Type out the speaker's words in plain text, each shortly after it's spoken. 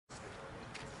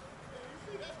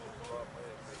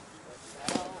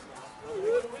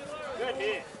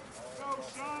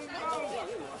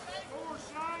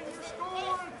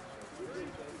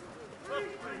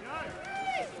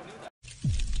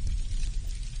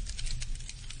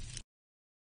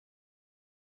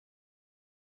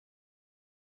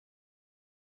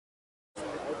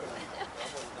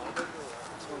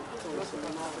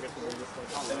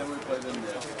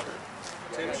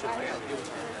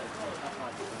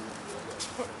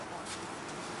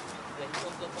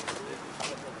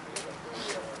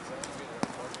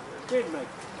Did make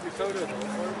you soda.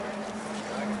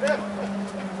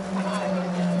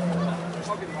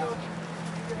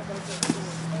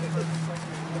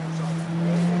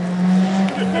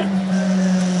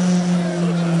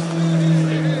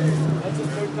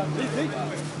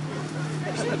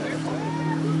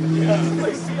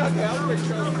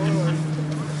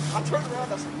 I turned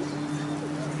around, I said,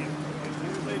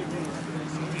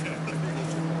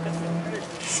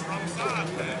 wrong side,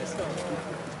 man.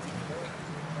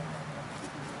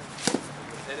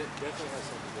 And it definitely has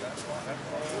something to do with that.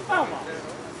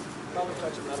 Probably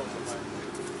touching metal somewhere.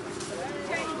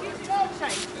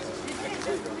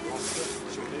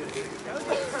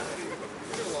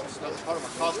 That's part of my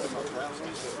costume up there.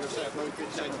 You're saying no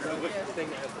good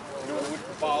shape.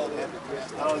 Ball.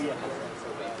 Oh, yeah.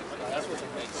 That's what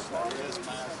it makes.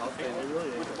 Okay,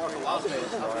 really. With the martial laws,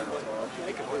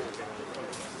 make it work.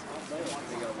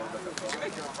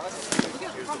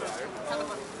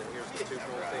 Here's the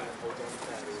two-pole thing that holds on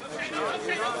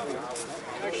to that.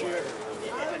 Next year.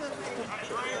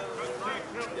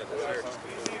 Yeah, the wire just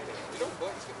you don't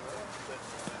flex it.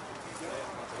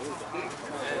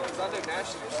 And it's not that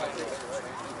national.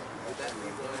 Would that be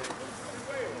like,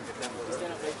 if that was a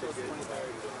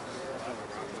I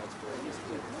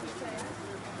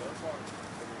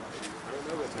don't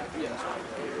know what's happening.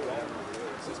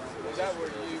 Is that where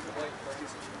you play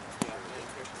first?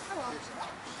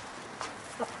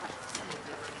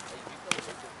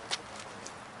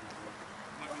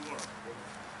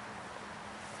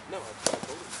 No, I told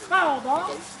him. Foul ball.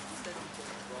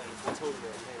 I told him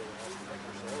that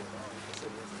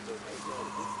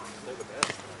they're the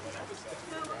best.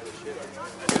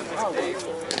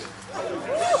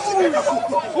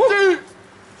 Dude!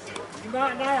 You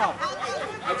might now.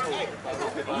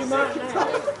 You might now.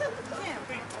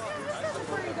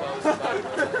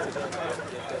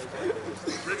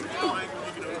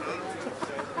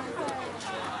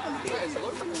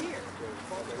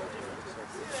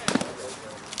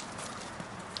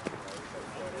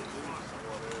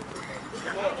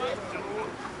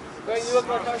 Ben, you look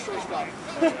like our shortstop.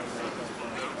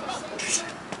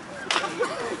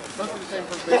 Must be the same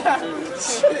for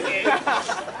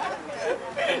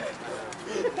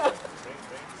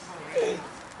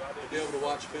be able to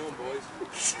watch film, boys.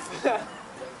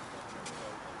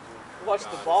 Watch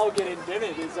the ball get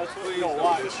indented, is that's what you don't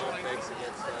watch.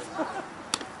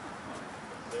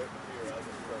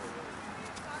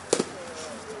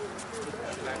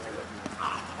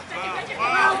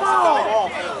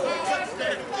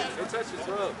 It touched his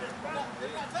rub.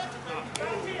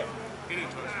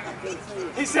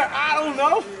 He said, I don't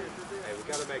know. Hey, we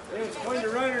gotta make that. It's between the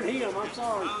runner and him, I'm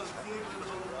sorry.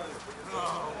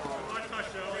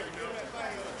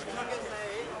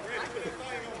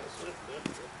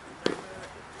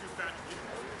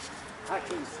 I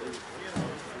can't see.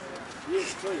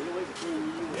 It's clear, the way between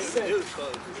you and It was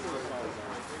close.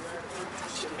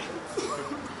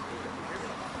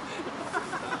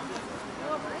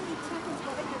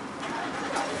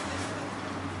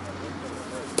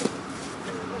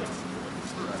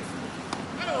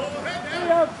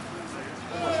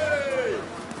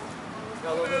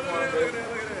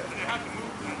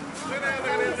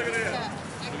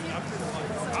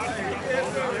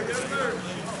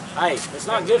 Hey, it's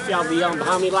not good for y'all to be yelling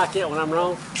behind me like that when I'm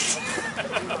wrong.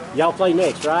 Y'all play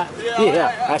next, right?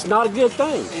 Yeah, that's not a good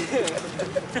thing.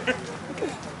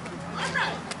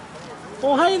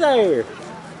 Well, hey there.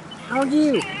 How are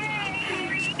you?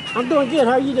 I'm doing good.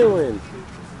 How are you doing?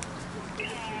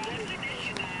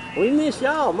 We miss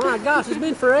y'all. My gosh, it's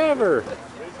been forever.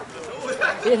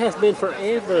 It has been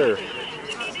forever.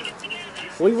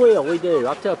 We will. We do.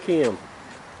 I'll tell Kim.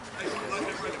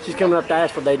 She's coming up to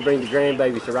Asheville to bring the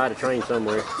grandbabies to ride a train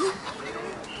somewhere.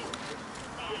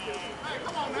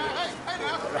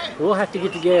 We'll have to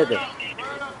get together.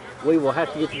 We will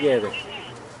have to get together.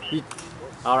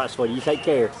 All right, sweetie. You take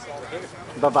care.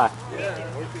 Bye-bye.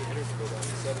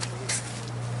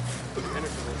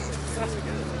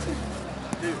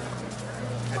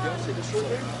 Have y'all seen the short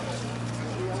game?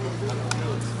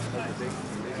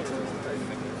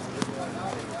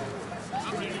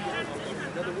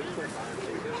 Another week went by.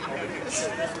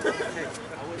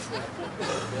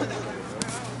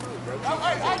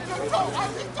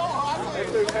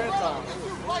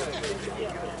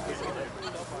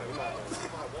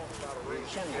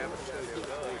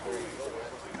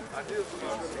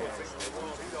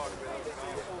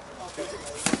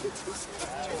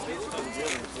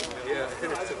 Yeah,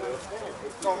 Henderson will.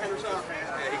 Oh, Henderson.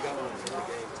 Yeah, he got one in the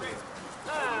game too.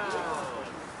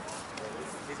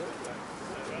 He's over.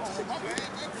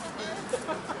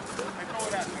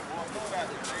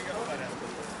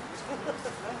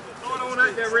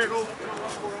 Wriggle.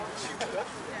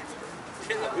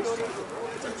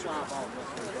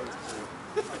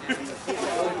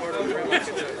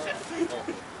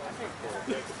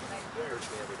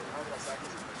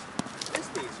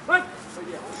 Right.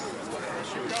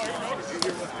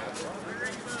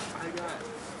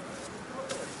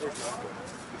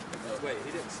 Wait,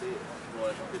 he didn't see it.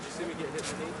 What? Did you see me get hit in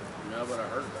the knee? No, but I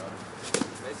heard about it.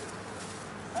 Basically.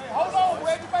 Hey, hold on,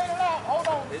 Reggie made it out. Hold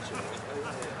on. Hit you.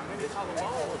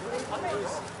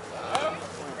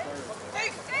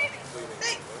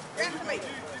 Steve, after me.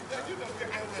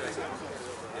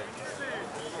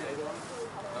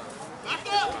 Back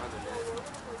up.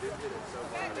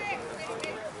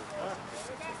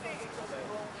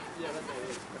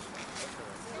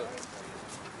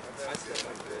 I step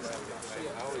like this.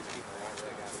 I always keep my eyes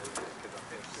like out because I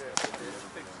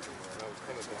think I was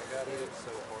coming back at it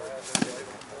so hard.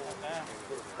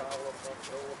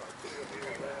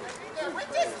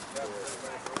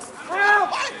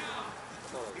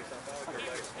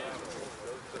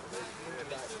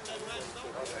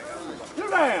 You're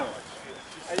down.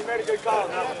 Hey, you made a good call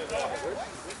now.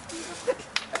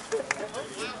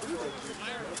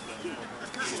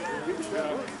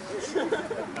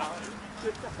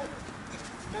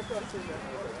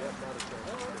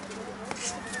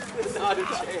 Not a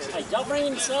chance. Hey, y'all bring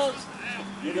in subs.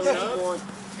 You go with one.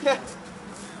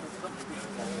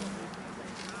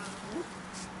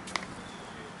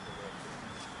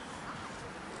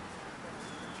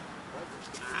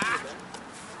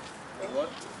 What?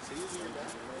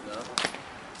 No.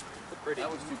 Pretty.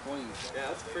 That was too clean. Yeah,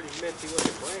 that's a pretty minty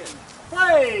looking brand.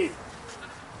 Play.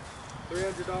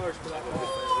 $300 for that one.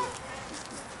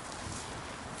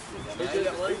 Who did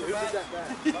that back?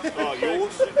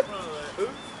 Yours? Who?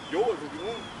 Yours, if you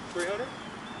want. 300?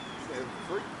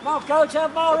 Come on, coach, have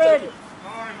the ball ready.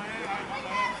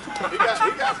 He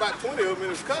got about 20 of them in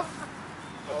his cup.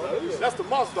 That's the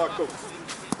Monster coach.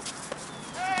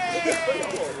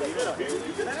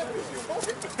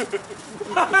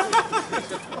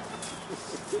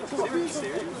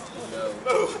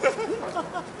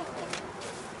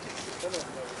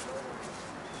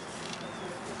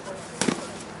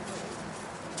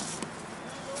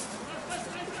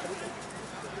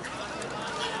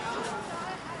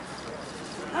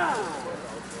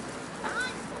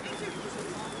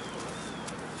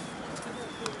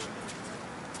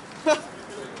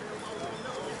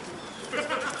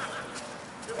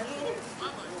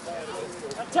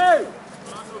 Two.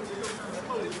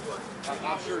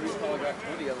 I'm sure he's probably got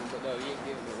 20 of them, but no, he ain't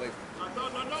giving them away.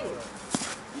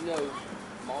 You know,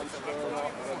 Mom's doing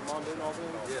all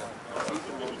them? Yeah. He's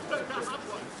the one.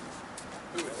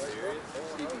 Who is serious?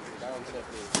 Stevie, down to that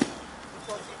big.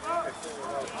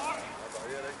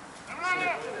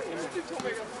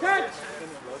 Catch.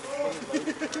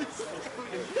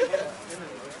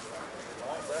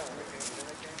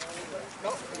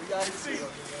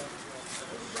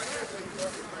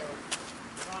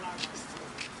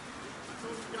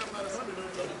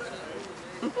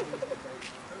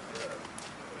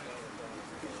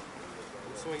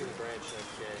 I'm swinging the branch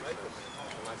next game. I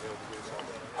might be able to do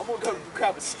something. I'm gonna go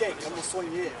grab a steak. I'm gonna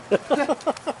swing you in.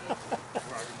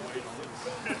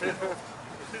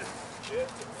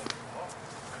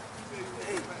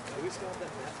 Hey, we still have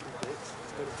that master fix?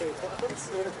 It's going to pay once.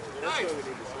 That's what we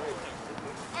need to swing.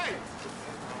 Hey!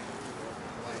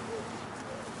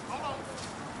 Hold on.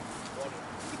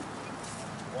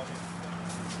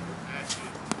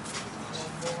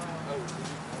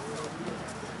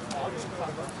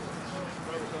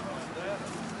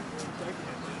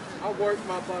 I work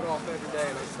my butt off every day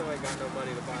and I still ain't got no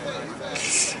money to buy a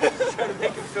nice bag. Trying to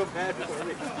make him feel bad for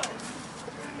me.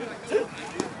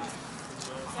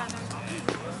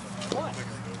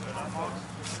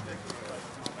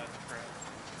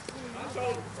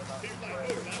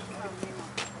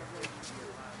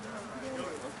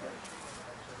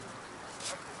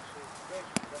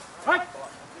 Right.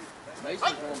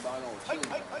 Mason's going buying all the chili.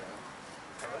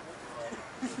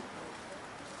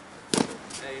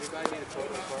 Hey, anybody need a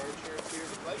total car insurance here?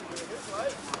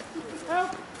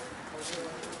 Help.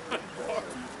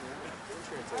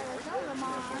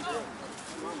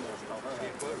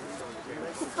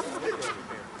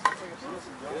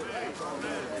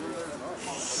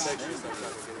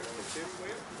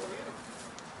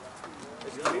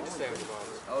 It's you need to stay on your mom.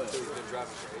 Oh, yeah. He's been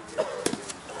driving for 8 years.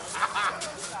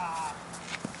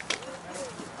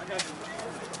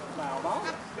 Fouled off.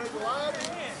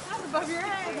 That's above your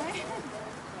head, man.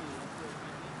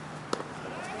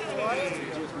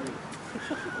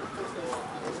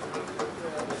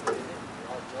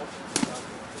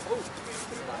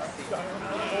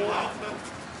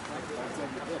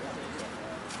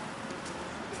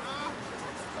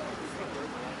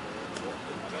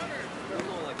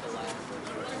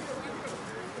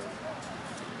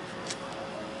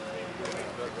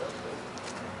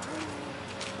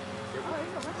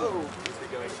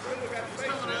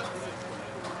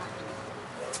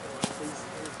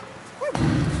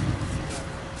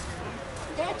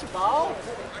 Catch a ball.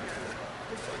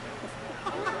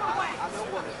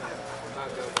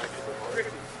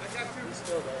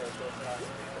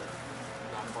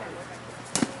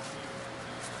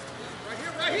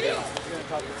 Right here.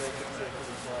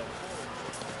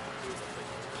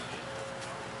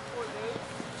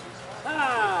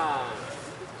 Ah.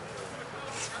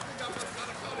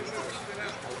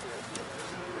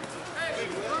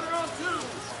 Runner on two.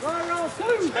 Runner on two.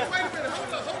 Wait a minute,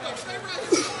 hold up, stay right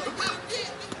here.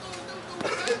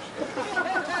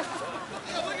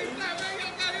 Look at him now, man.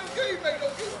 Y'all got him good, man.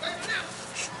 Don't keep making out.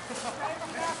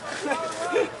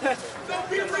 Don't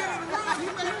be ready to run. He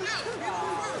made it out.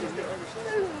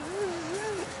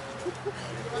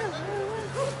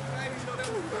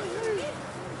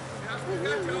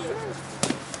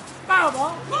 Foul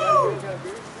ball. Woo!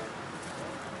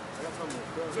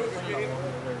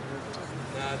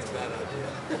 Nah, it's a bad idea.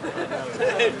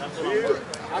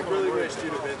 I really wished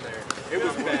you'd have been there. It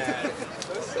was bad.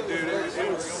 Dude,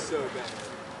 it was so bad.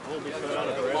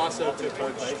 Masso took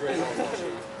one straight on the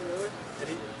cheek. And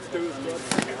he threw his glove.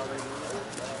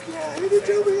 Yeah, he didn't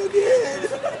tell me again.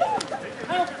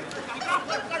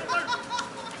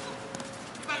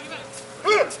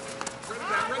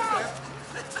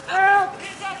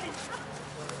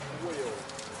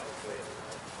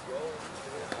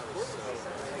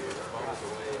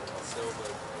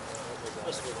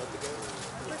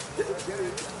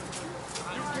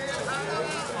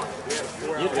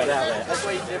 You just got out of that. That's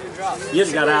why you dip and drop. You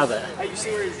just got out of that. Hey, you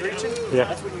see where he's reaching? Yeah.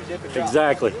 That's when you dip and drop.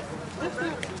 Exactly.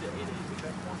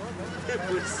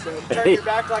 Turn your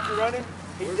back like you're running.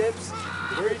 He dips,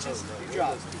 he reaches, he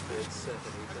drops.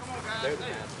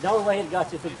 The only way he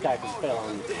got you if the tackle fell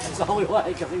on you. That's the only way,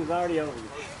 because he was already over you.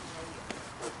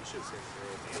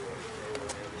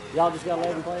 Y'all just got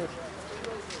 11 players?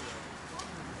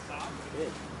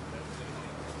 Good.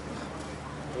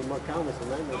 Need more comments than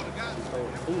they need.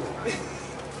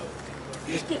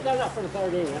 Just get that up for the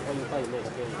third inning. That's when you play the next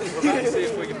game. We're about to see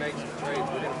if we can make some trades.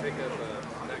 We're going to pick up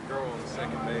that girl on the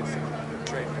second base and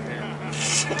trade for him.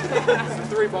 The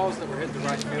 3 balls that were hit the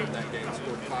right field in that game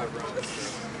scored 5 runs. So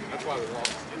that's why we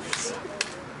lost.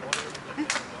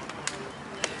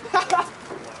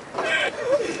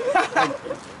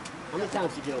 How many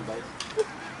times did you get on base?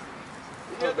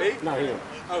 Oh, me? No, him.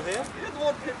 Oh, him? He had the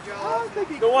one pimp job.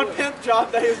 The one pimp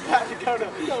job that he was about to go to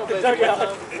Kentucky.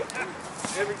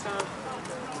 Every time.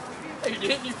 You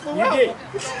didn't, you flew You out. did.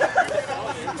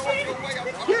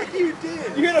 Yeah, you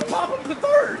did. You're going to pop up to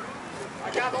third.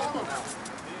 I got all of them out.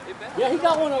 Yeah, he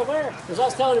got one over there. Because I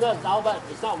was telling him all about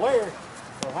it's not where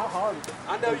or how hard.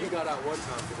 I know you got out one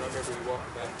time because I remember you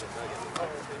walking back to the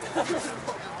nugget.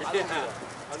 Yeah,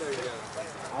 I know you got it.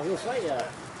 I was going to say,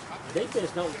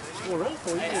 defense don't score runs for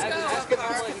you. Hey, ask him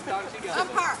how many times he got.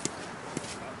 Umpire.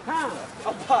 Huh?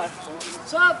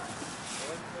 What's up?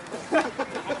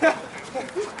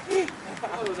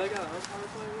 Oh, they got an umpire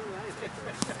playing with that?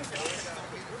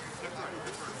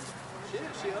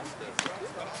 She upped it.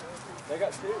 They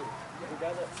got 2. The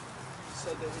guy that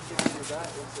said that he could do that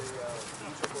was a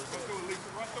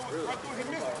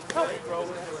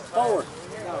Forward.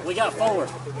 We got 4.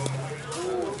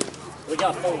 We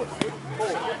got 4.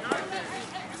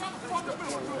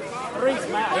 3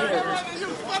 from out here.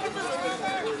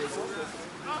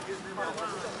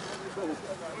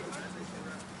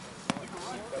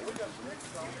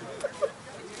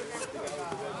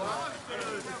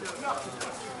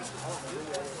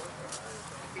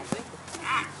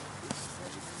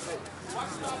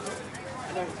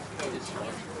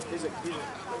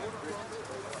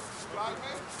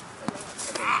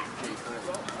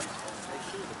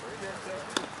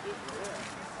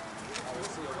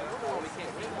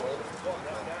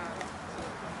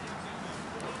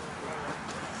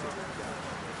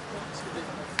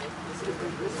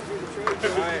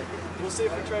 Alright, We'll see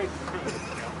if we trade.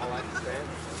 I like the stand.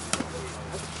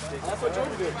 That's what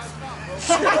Georgia did.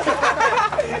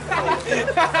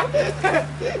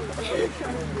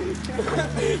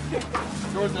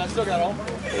 Jordan, I still got on.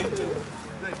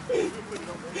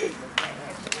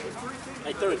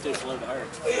 They threw it too slow to her.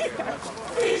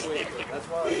 That's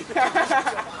why.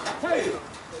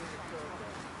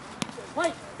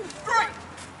 Wait.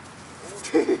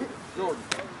 Jordan,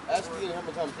 ask him how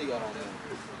many times he got on there.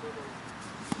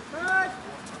 I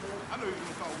know you was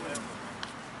going to win.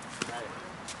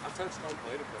 I touched on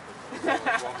plate a couple times. I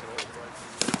was walking over.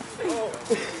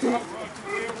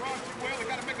 Well, they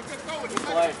got to make a good goal. Good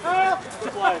play.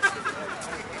 Good play.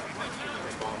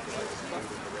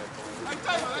 I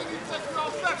tell you, they need to take you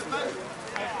all second, man.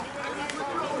 They need to put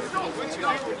you on the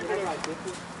show. It's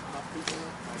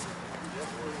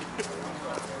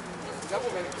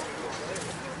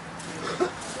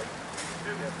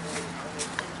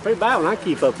pretty bad when I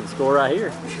keep up with the score right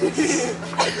here.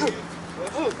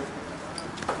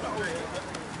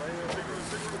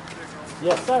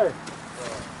 Yes, sir.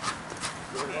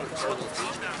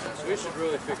 So we should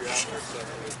really figure out where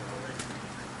stuff is.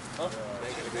 Huh?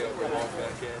 They're going to be able to walk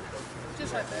back in.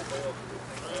 Just right there.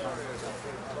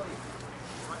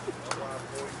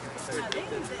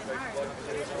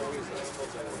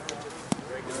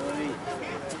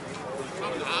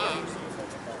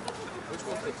 Which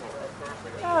one fits on?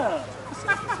 Oh.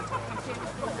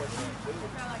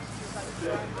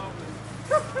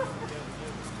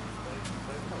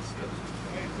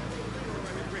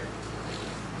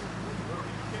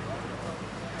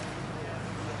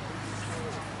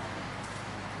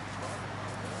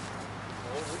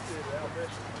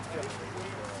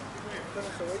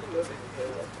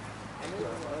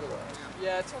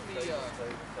 Yeah, it's on the, Is it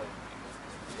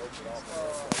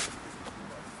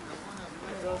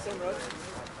on the same road?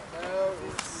 no,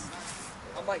 it's,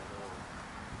 I'm like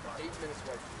 8 minutes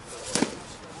away from the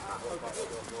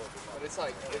but it's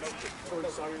like,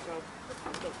 Towards Siren's house?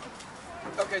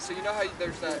 okay, so you know how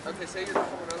there's that, okay, say you're going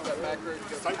up that back road, you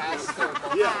go past the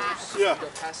markers, Yeah. go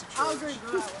past the church, I'll agree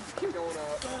with that one. keep going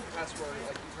up, past where,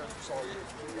 like, you turn for Sawyer,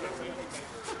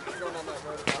 you're going on that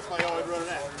road. That's why you always running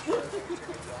out.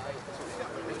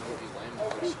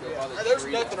 There's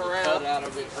nothing around. Cut out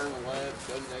of it, turn left,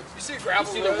 go next. You see a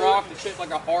gravel You see the road? rock that shaped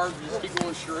like a heart, you just keep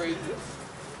going straight.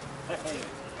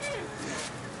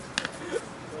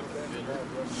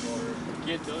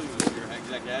 Can't tell you your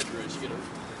exact address, you gotta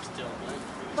tell them.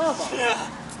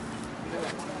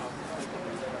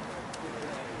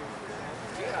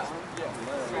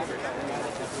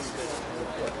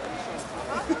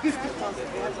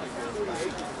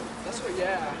 That's what,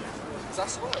 yeah. Because I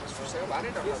saw it was for sale, but I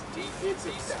didn't know how deep It's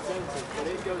that was. expensive, but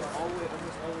it goes all the way,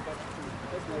 almost all the way back to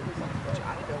February.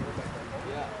 I didn't know what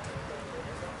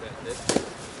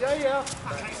Yeah, yeah.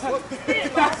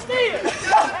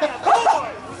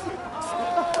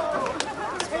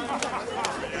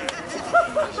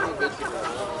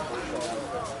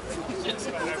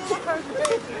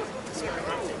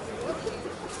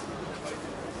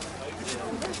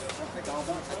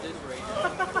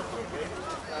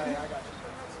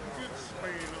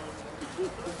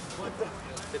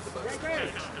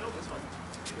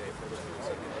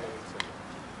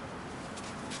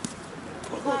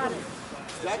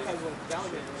 That has went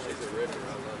down there.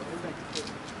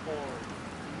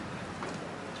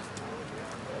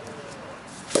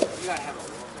 You gotta have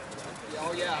a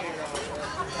Oh, yeah.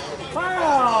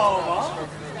 Wow!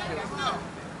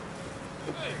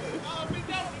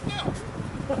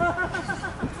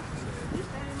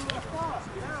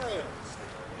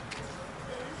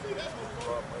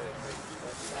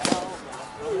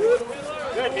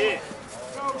 Good hit.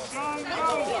 Go, Shine, go!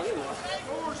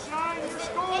 Score, Shine, you're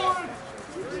scoring!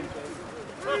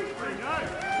 Pretty nice.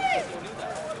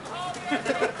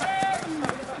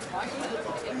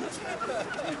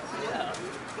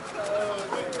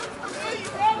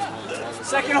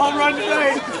 second home run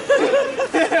today.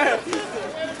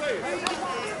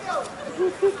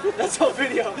 That's on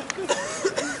video.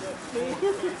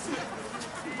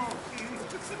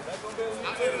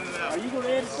 Are you going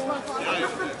to add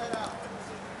something?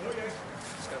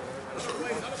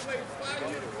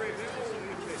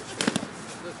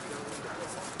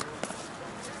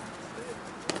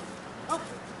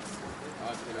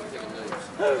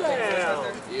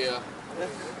 Yeah.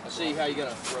 I see how you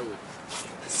gotta throw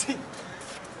it.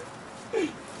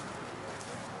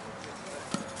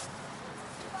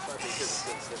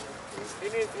 He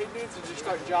needs to just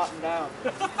start jotting down. I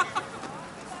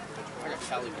got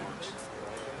tally marks.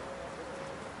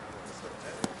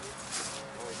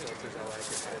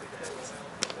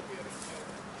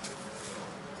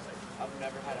 I've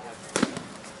never had a happy.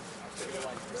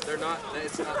 They're not,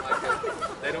 it's not like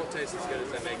that. They don't taste as good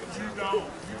as they make them sound.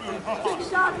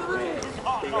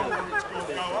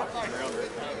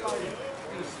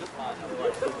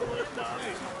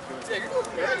 Yeah, you're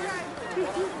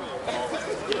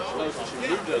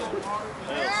doing good.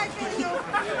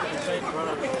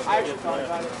 I actually thought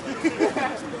about it.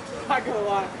 Not gonna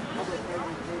lie.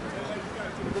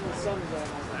 Then the sun's out.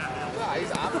 Nah, I'm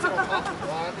still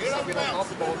comfortable. I'm just being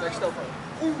uncomfortable if they're still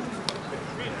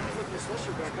Put the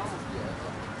swisher back on.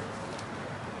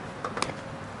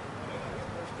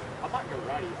 I might go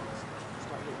righty.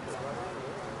 Start getting put on.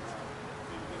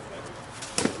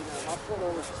 My foot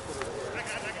over just put it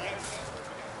there.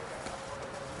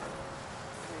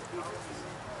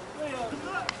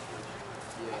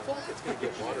 It's going to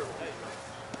get water.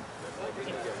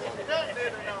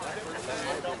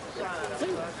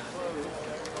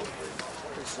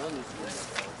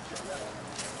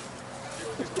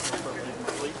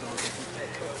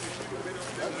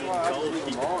 That's why I leave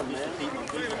them on, man.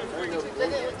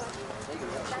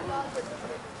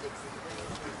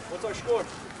 What's our score?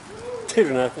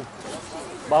 2-0.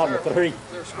 Bottom of 3.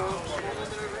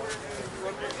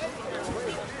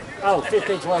 Oh,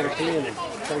 15, 12, and 10, and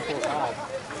 3, 4, 5.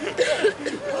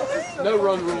 No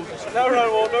run rule. No run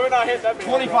rule. No, we're not hitting that.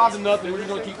 25 to nothing. We're just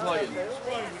gonna keep playing.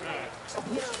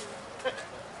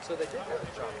 So they did have a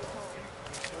drop.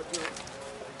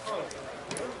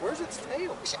 Where's its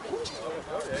tail?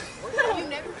 You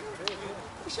never.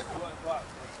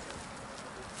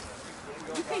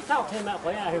 You can't talk to him about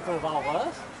playing out here in front of all of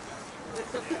us.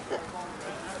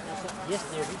 Yes,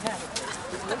 dear, he has it.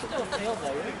 There's still a tail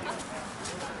there.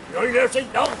 You never seen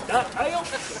dogs without tail?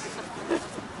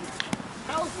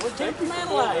 We're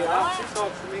temperamental out here, all right? She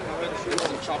talks to me.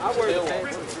 I wear the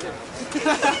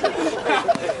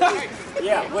tail.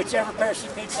 Yeah, whichever pair she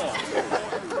picks out.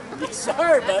 Yes,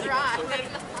 sir, buddy.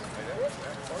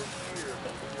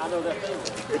 I know that feeling.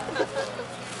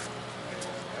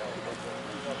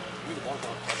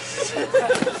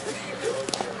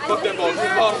 Fuck that ball.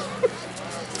 Good ball.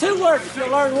 2 words if you'll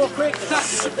learn real quick.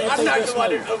 I'm not going to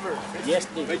let it over. Yes,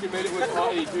 dear. Make it made it with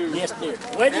quality too. Yes, dear.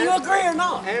 Whether you agree or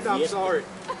not. And I'm yes, sorry.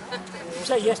 You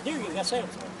say yes, dear, you got to say I'm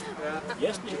sorry.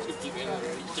 Yes, dear.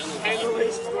 Handle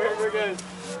this wherever it goes.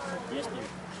 Yes, dear.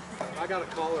 I got a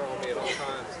collar on me at all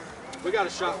times. We got a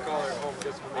shot collar at home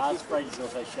just for me. I was afraid he's going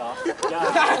to say shot.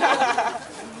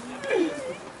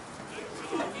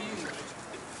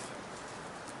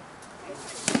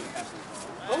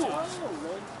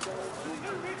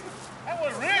 That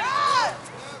was Rick.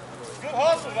 Good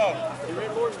hustle, though. He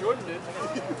ran more than Jordan did.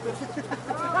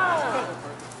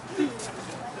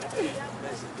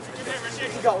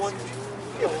 He got one.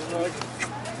 He got one rug.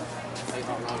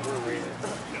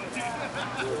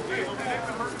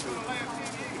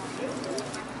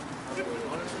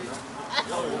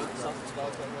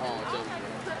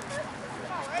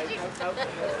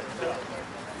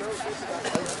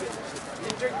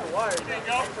 You drink the water. There you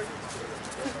go.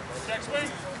 Check swing.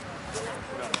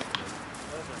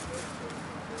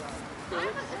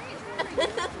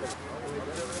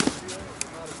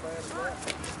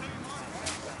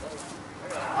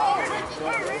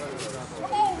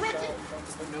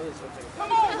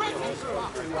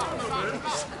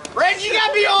 Reggie, you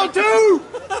got me on two!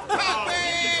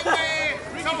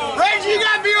 Reggie, you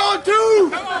got me on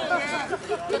two!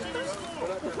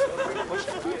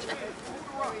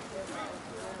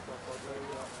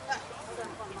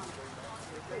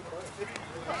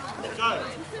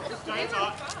 Giants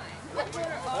hot. I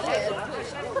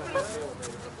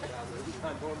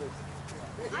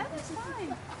was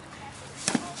fine.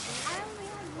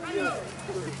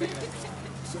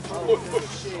 I only had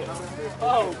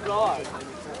Oh, God.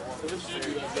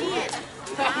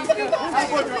 I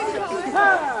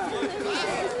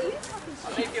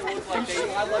make it look like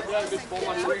they. I let that bitch fall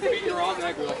on 3 feet. You're on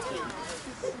that girl.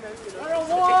 Back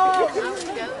up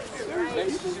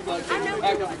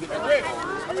and get that.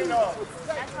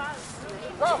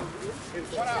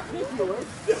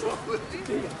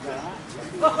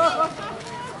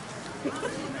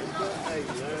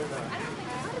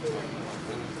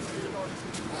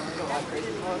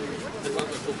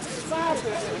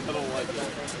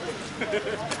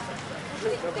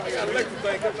 I got a electric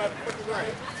thing coming out the fucking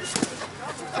ground.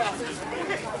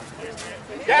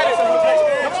 Got it.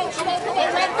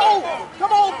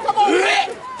 Come on!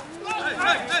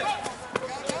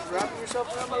 Wrapping yourself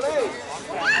around my leg.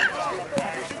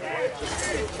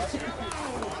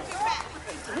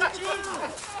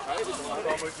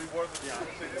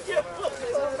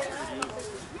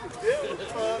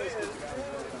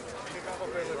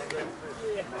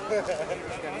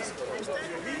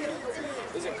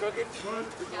 Is it cooking?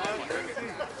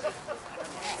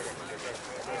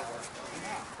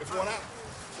 It's one out.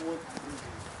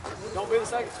 Don't be the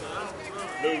second.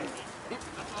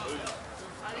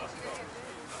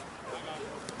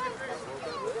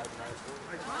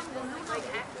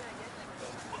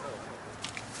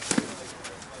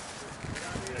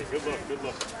 Good luck, good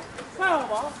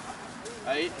luck.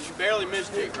 Hey, you barely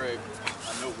missed it, Greg. I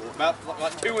know, about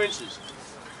like 2 inches.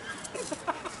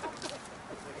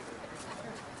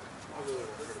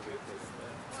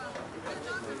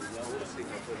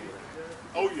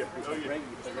 Oh yeah, oh yeah.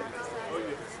 Oh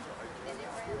yeah.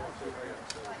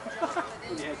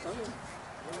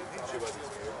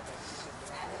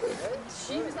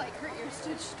 She was like, Kurt, you're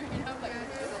stood straight up like You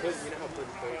know how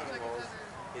pretty close it was?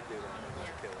 He'd do that.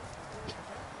 He'd kill him.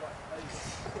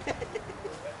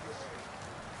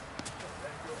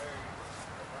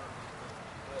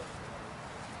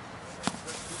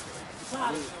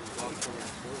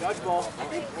 Dodgeball.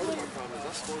 Part of my problem is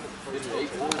I scored at the first 8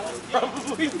 points.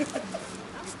 Probably.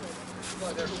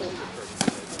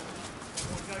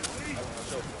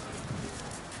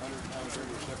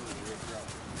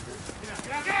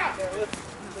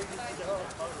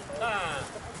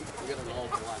 We got an all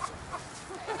black.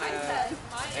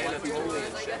 And it's only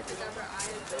in check.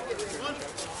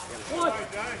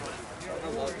 I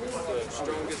love the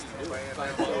strongest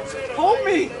five balls. Hold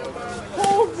me!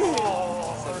 Hold me!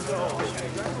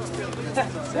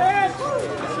 Dad!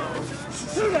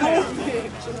 Hold me!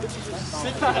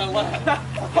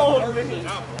 Hold me!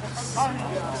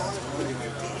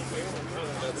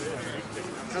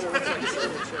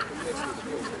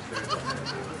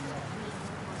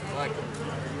 Like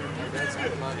that's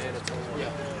like my Anatolia.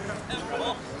 Yeah.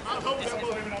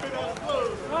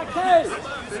 Okay.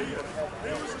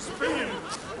 It was a spin.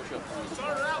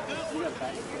 Started out this way.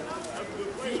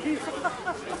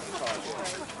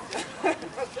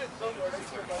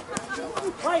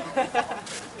 Right.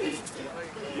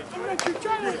 You're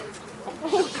trying to...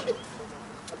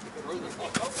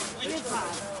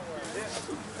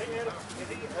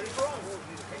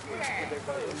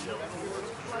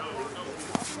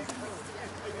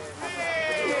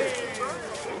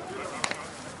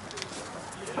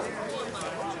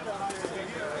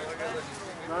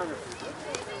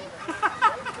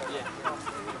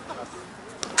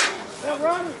 They're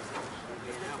running.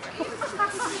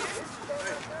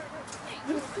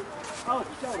 Oh,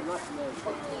 it's showing not to know.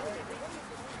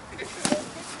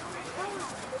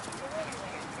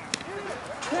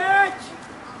 Catch!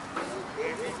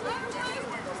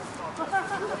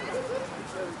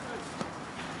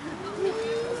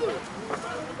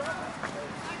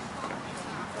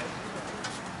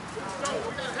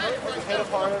 Head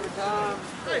apart every time.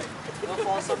 They'll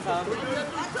fall sometime.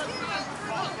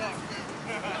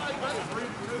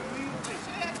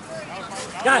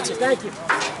 Gotcha, thank you.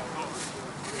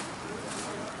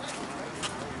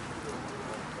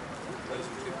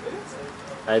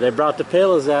 Hey, they brought the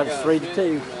pillows out. It's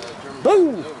 3-2.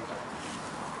 Boom!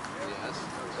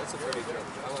 That's a pretty jump.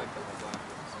 I like that black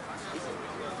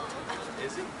one.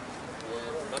 Is he?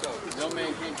 Yeah. No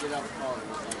man can't get out the car.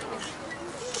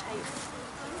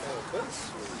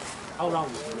 Hold on.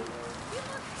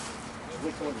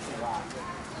 Which one does he like?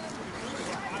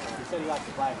 He said he likes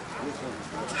the black one. Which one does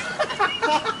he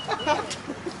like?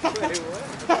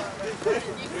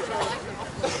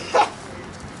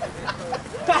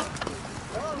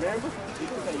 Remember? He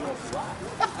didn't say he wants to lie.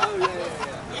 Oh, yeah.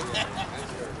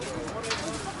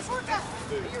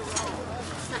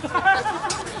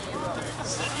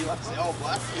 He likes the all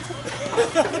black.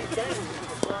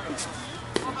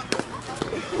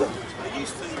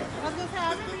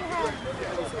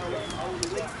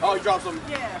 Oh, he dropped some.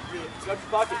 Yeah. Got your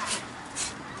bucket.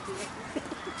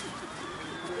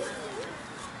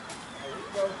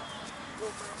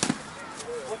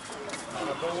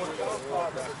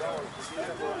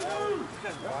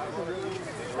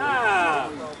 Ah!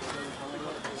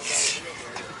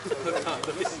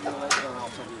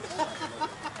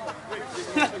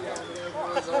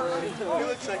 He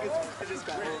looks like it's just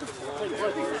got home from long day.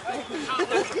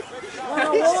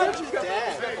 He's Such a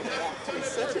dad. He's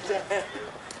such a dad.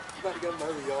 He's about to go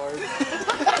mow the yard.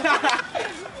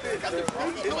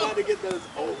 He's about to get those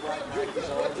old black drinks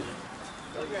on.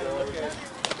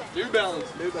 New Balance.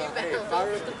 New Balance. Hey,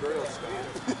 fire up the grill, Scott.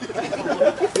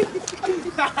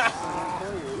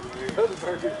 Those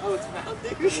burgers. Oh, it's Mountain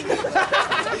Dew.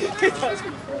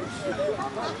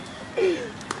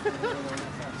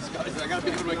 Scott, I gotta be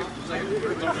able to make it for a second.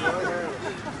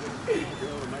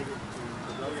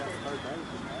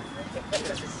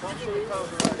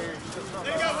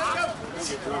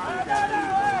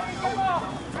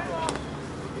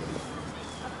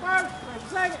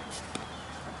 Second.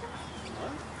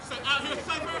 Out here,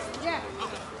 say first. Yeah.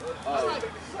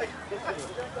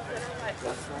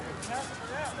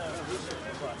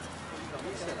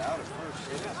 He said out at first.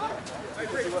 Hey,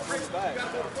 Pretty, what brings it back? Got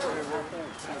the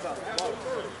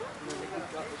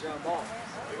ground ball.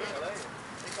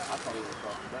 I thought he was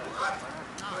across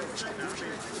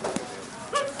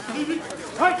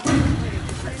Right.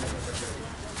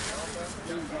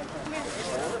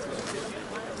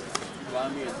 Buy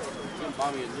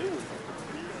me a new one.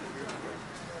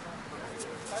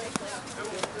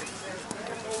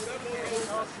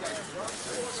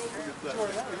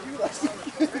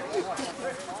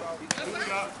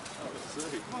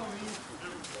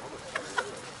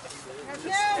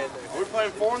 We're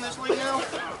playing 4 in this league now?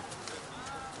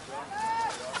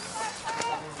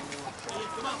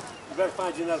 You better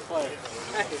find you another player.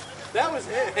 Hey, that was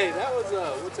it. Hey, that was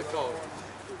what's it called?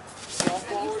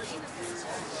 Softballers.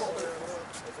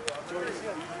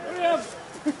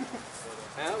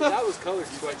 That was colored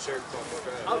sweatshirt fucking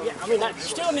trash. Oh yeah, I mean, I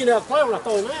still need another player when I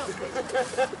throw him out.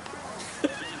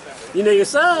 You need a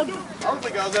sub. I don't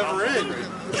think I was ever in.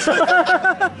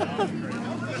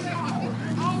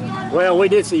 Well, we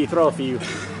did see you throw a few.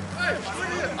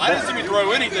 I didn't see me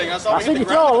throw anything. I saw I me seen hit you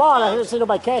the throw a ground. lot. I didn't see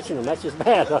nobody catching them. That's just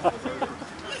bad.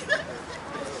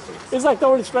 It's like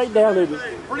throwing it straight down and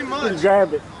Pretty you much.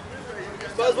 grabbed it.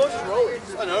 Buzz, what's just rolling?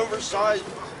 An oversized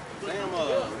damn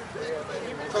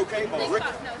croquet ball.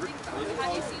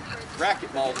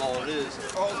 Racket ball is all it is.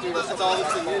 That's all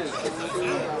this thing is.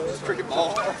 It's a cricket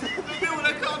ball.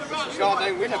 God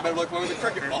dang, we'd have better luck with a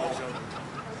cricket ball.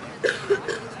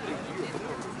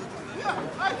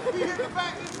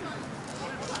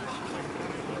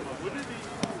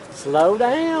 Slow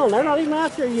down. They're not even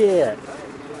out there yet.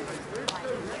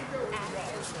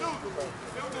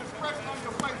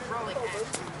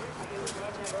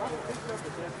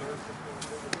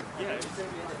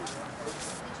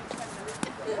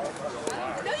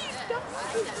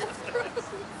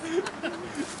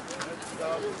 No,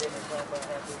 you don't say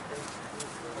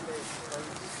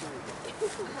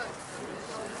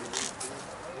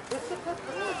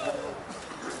that.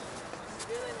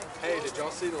 Hey, did y'all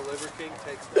see the Liver King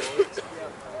takes bullets?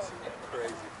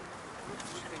 Crazy.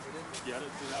 Yeah, I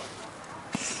didn't see that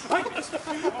one.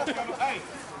 Hey!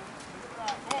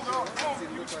 Come on, girl. Come on. Keep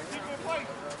it in place.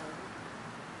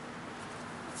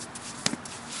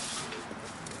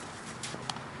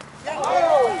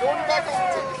 Oh, going back on.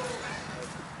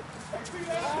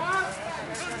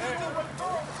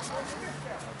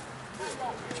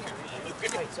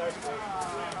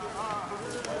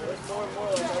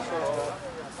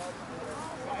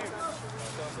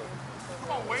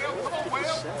 Come on, Will. Come on,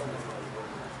 Will.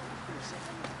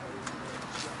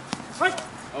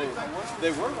 Oh,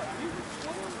 they were like you.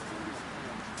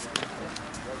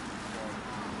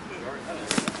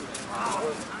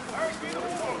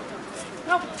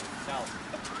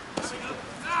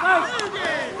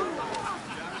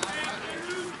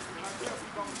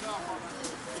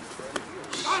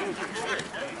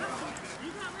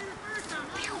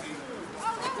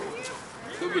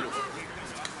 Go get him.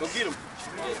 Go get him.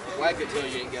 Whack it till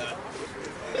you ain't got it.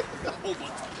 Hold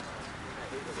on.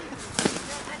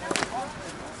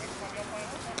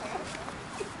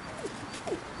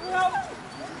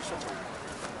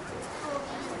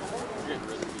 You're getting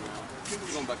rid of me now.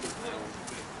 You're going back to the film.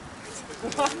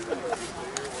 Stop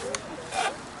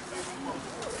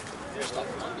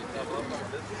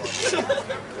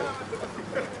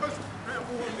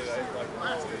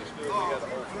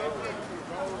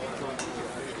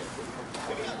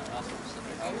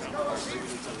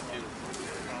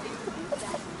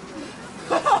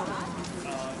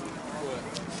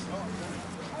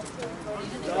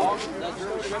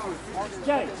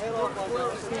Jay.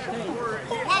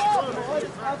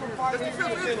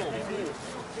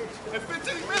 It's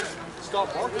 15 minutes.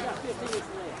 Stop barking.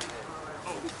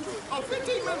 Oh,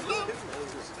 15 minutes left.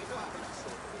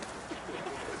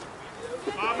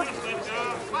 5 minutes left,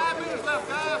 guys. 5 minutes left,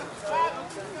 guys.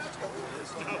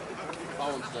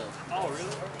 phone stuff. Oh,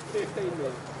 really? 15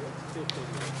 minutes. 15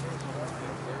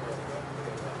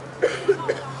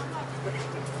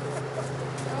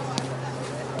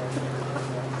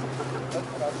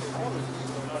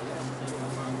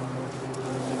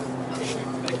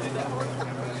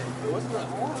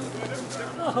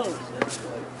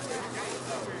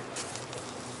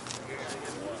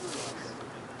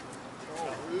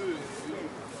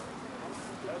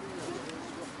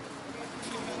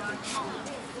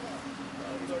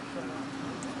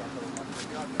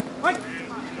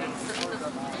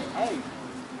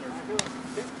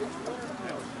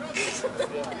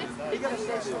 He got to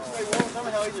stay warm.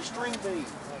 Somehow he's a string bean.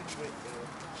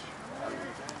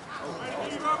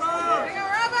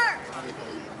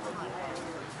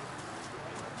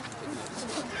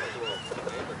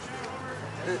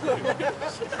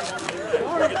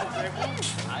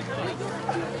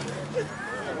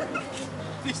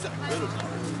 He's not good enough.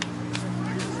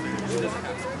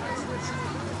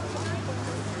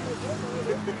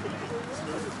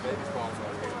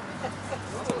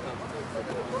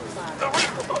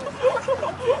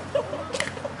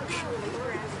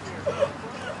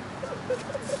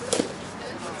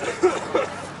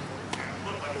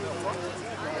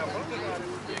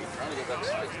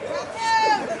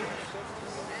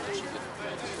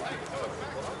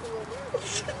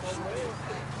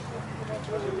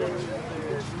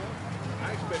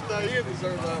 he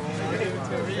deserved that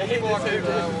one. He walked into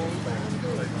that one.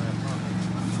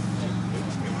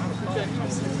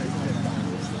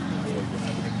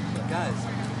 Guys,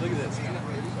 look at this.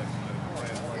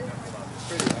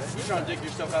 You're trying to dig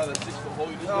yourself out of that 6-foot hole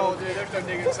you just Oh, dug? dude, they're starting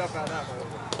digging stuff out of that hole.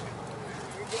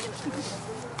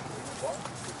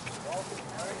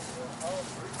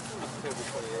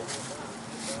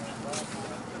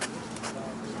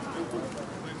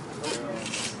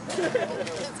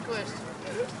 Good question.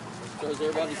 So is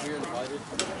everybody here invited?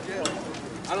 Yeah.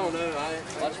 I don't know.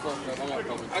 That's fucked up. I'm not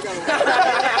coming. I gotta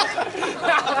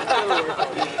work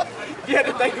on it. You had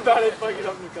to think about it, fuck it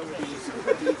up and come with you.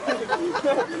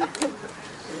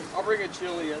 I'll bring a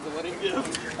chili as a wedding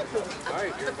gift.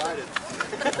 Alright, you're invited.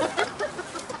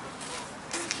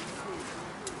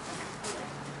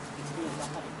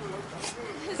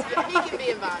 He can be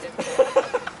invited.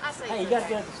 I say Hey, you gotta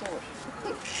get at the source.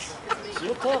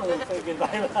 She'll tell him if they get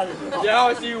invited. Yeah, I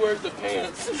always see you wears the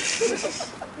pants.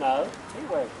 No, he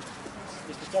wears it.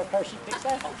 It's the stuff her she picks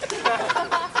out.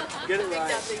 Get it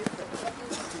right.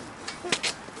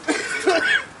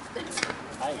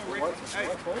 Hey, it works. It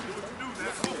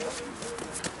works.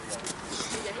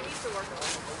 Yeah, he needs to work on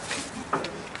it.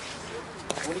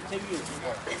 22 years he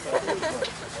worked.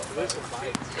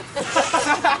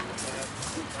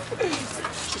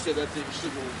 She said that thing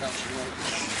should have come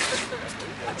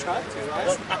I tried to.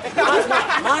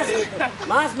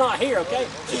 Mine's not here, okay?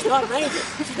 She's not an angel.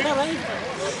 She's not an angel.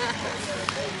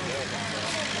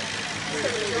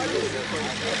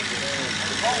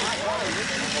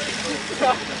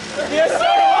 Yes,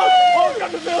 sir! Walk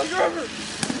up the Mills River!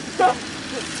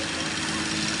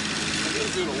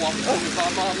 He's doing a walk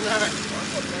 25 miles an hour.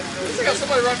 Looks like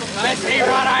somebody right from Let's see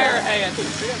right iron hand.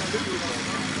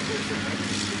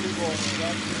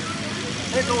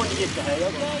 They're going to get the hay,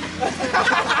 okay?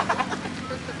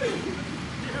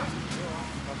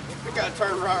 We gotta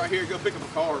turn right here and go pick up a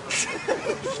car.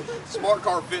 Smart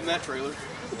car fit in that trailer.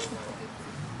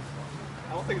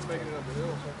 I don't think it's making it up the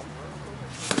hill.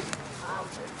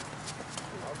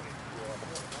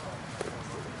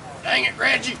 Dang it,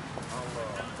 Reggie!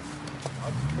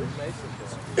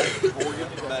 Before we get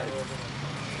to the bag.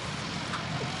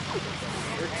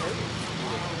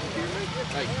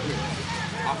 Hey, come here.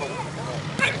 Hop over.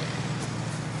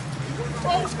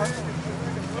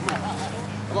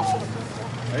 Come on.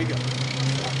 There you go.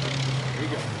 There you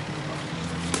go.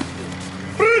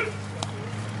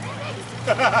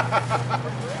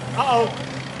 Uh-oh.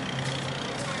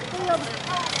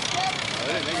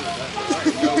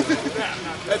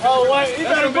 Oh, wait, you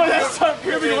better put that stuff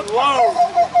here low.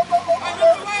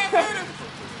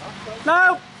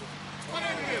 No!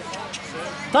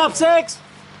 Top 6!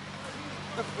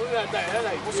 Look at that.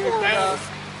 That ain't down.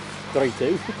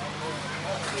 3-2.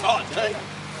 Oh, dang.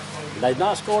 They've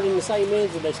not scored in the same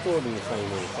innings, but they scored in the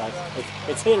same innings. Like,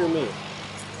 it's hit or miss.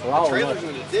 We're all Trailer's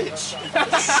lucky. in a ditch.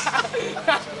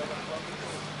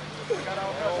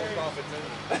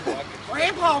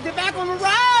 Grandpa, get back on the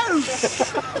road!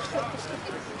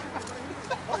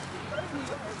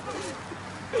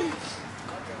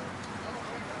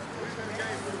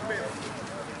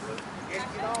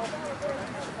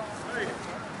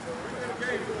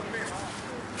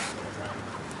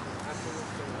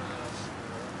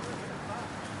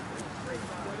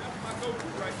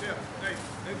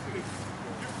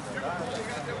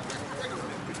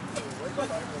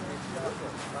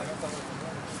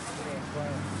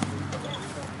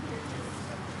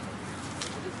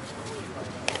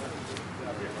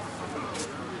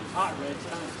 Hot red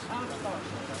time. Time to start.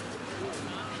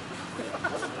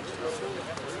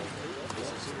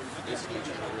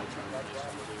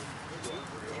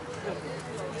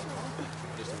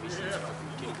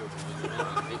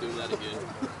 Ain't doing that again.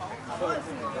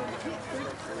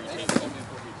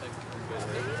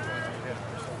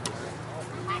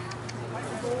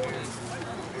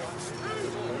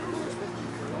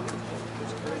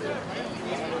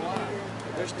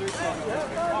 There's 3 spots.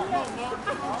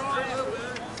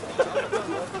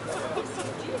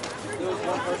 There was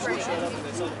one person who showed up and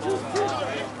they said the ball was out.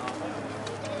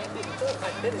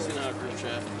 It's in our group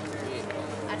chat.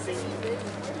 I see you do.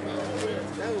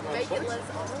 Make it less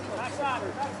awkward.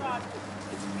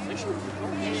 Make sure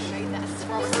And it made that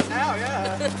Probably hurt now,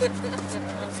 yeah. Let's go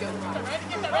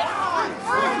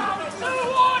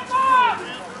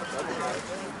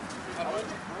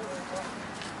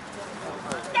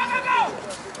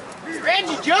right.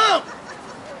 Reggie, jump!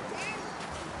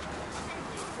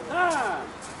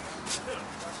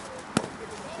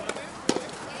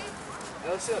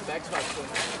 Let's see that back spot swing.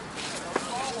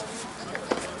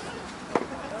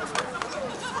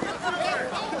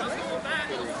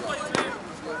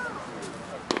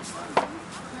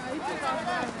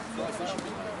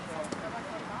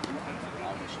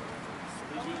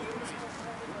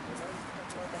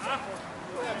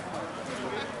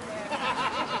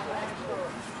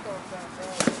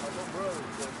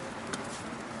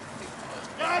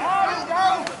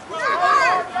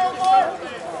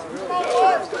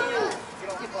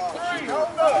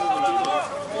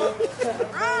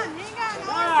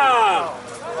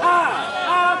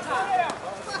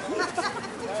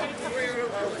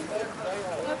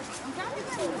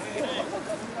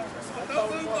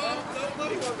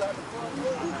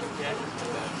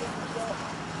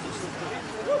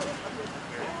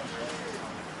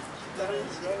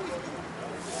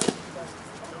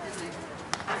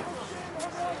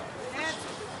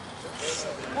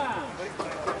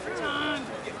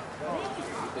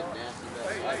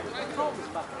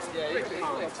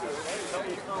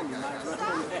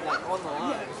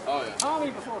 Oh, yeah. Call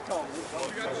me before calling.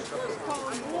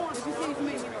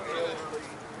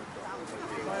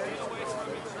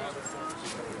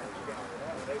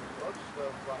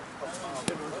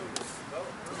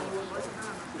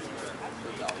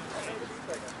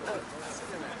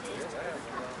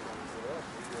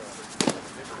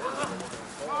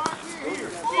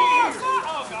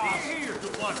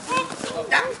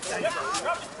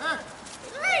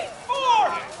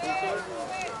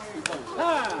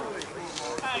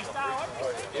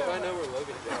 If I know where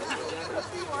Logan is,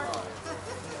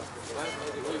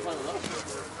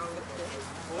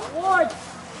 What?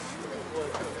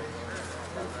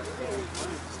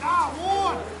 Stop,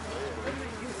 one!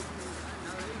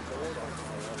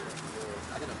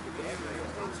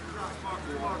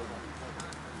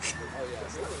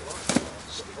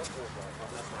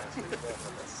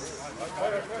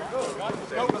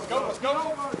 Let's go, let's go!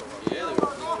 Yeah, they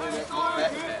were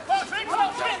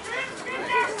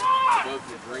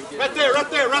Right there, right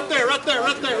there, right there, right there,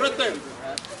 right there, right there.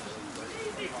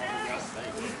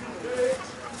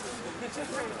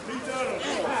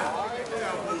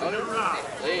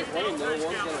 They ain't playing though.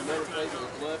 One's got a motor plate in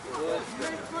his left foot,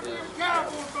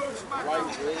 right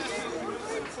wrist,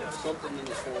 something in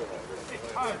his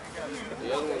forehead.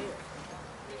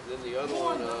 The other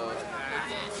one,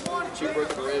 two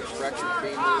broken ribs, fractured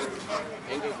femur,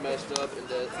 ankles messed up, and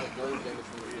that nose damage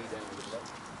from the knee down.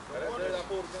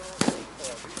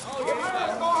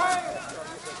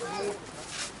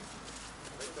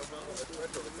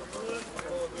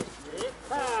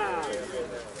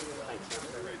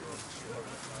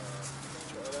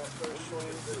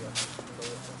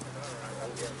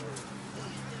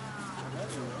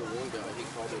 The one guy, he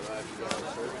called me right, he got on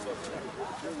surgery.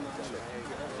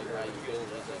 How you feeling?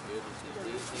 Is that good?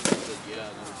 He said,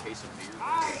 yeah, another case of beer.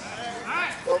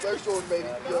 Well, their sword made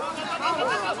it.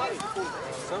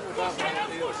 something about my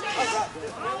field.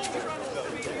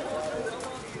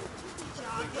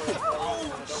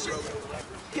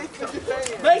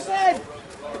 Mason!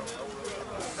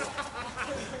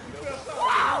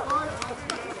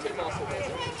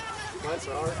 That's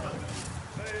all right.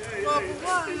 Well, for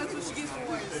one, that's what you get for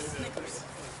wearing Snickers.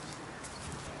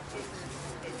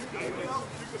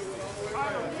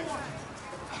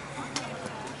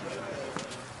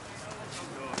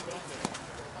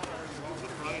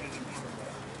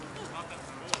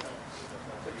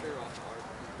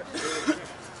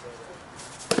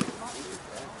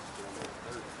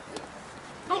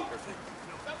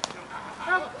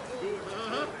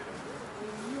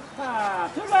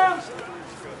 Two down.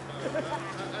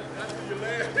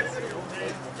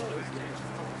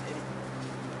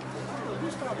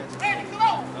 Hey, come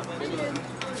on!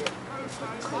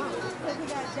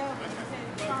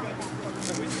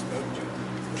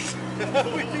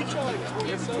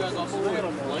 If you guys also want to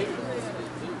play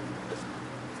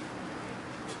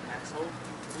Asshole.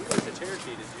 You went to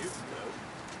Cherokee, did you?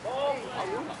 No.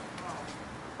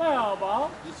 Foul ball.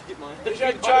 Did you get mine? You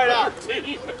should try it out. Yeah,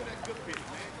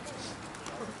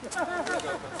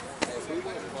 we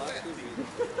might,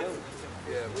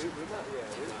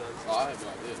 Oh, I have no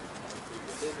idea.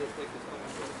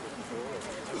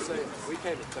 I'm saying, we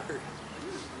came in third.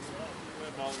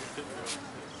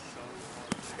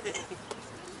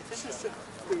 This is so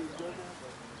cool, brother.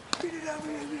 Beat it out,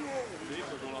 man.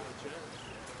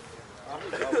 I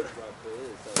heard y'all was right there.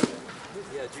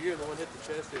 Yeah, did you hear the one hit the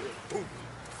chest? It went boom.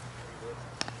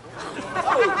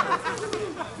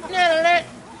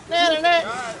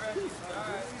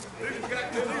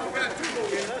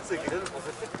 That's a good one.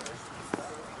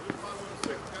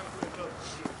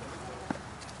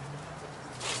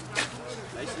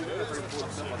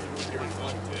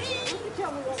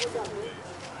 Tell me what we got.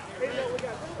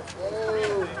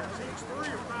 Whoa. 6-3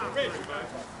 or 5.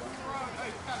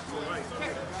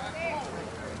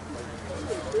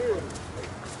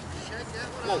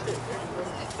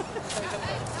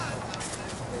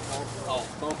 Oh,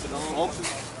 thumping on.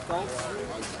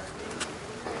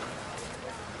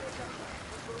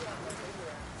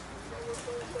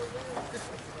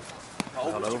 How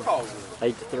old was your call?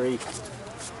 8-3.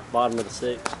 Bottom of the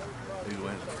sixth. Who's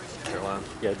winning? Carolina.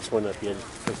 Yeah, just went up. Yeah,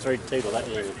 from 3-2 to that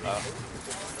end.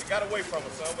 They got away from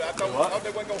us, son. I thought they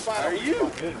wasn't going to fight. Are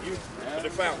you? But they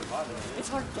found it. It's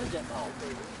hard to play that ball.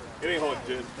 It ain't hard to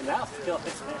do. And now it's still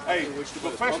Hey, the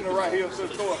professional right here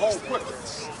says throw it home quickly.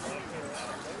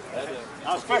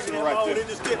 Professional right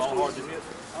there. All hard to hit.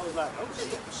 was like, oh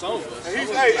shit. Some of us.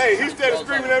 He's steady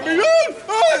screaming at me.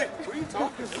 Hey! What are you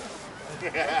talking about? All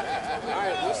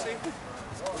right, we'll see.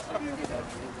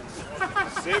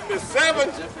 77.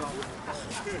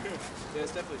 Yeah,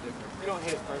 it's definitely different. You don't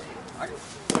hit it perfect.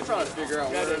 I'm trying to figure out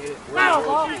where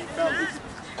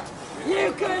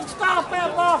You couldn't stop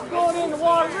that ball from going in the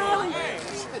water, really?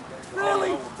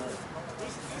 Really?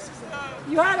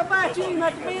 You had a bat, you didn't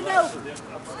have to bend over. I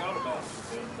forgot about it.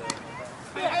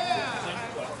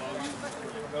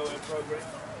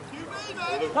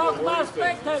 Talk about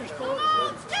spectator sport.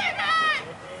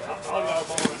 All y'all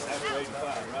born after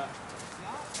 85, right?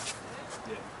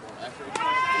 Yeah. After 85.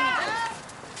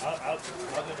 I was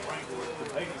in the rank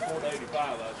from 84 to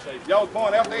 85. I'd say. Y'all was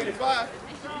born after 85?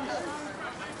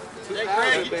 Hey,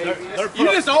 Craig, You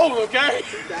just old, okay?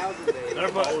 2000, baby.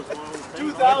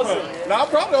 2000. Now I'm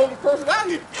probably the oldest person out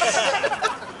here.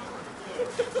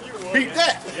 Beat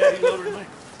that. Yeah, he's older than me.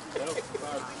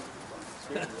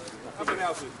 How many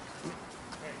houses?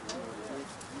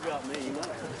 You got me, you know.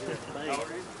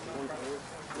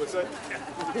 What's that?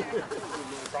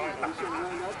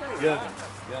 Yeah.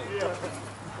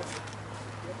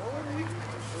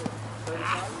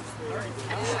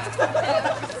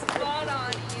 Spot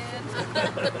on, Ian.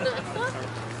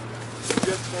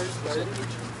 Just first, baby.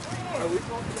 Are we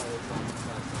talking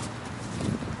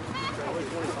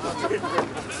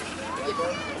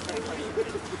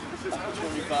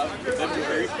about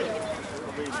February.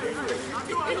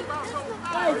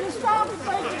 Hey, just stop and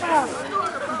think about it.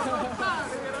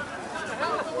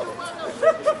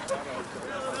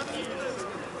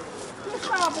 Just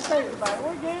stop and think about it.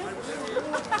 We're good.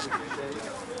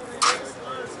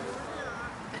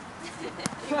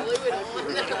 You blew it on.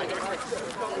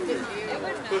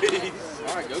 Please.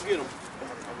 All right, go get him.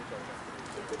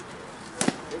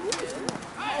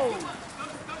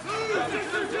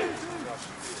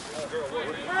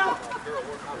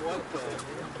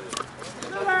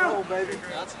 roll, baby?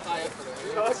 That's high effort.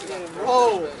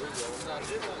 Roll.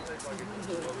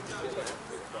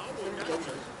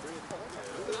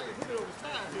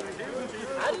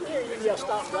 I didn't hear you yell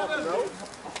stop, rock and roll.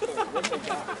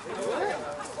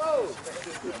 Whoa.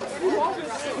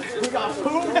 We got food?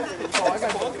 Oh, I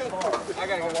gotta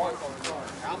go walk on the car.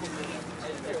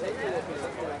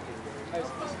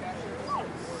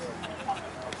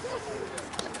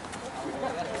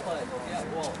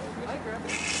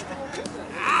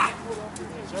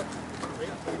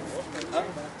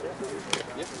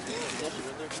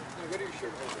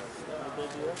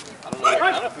 I don't know what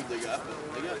kind of food they got, but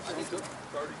they got some cooked.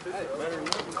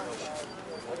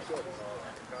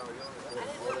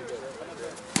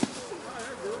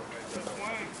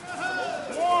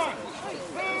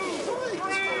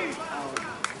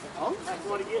 That's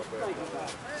what he gets to think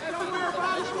about.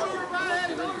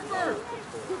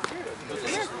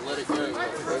 Let it go.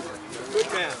 Good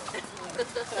man.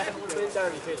 That would have been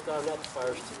dirty if it's done up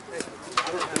first.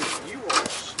 You are.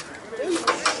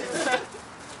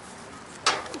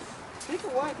 Keep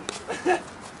away.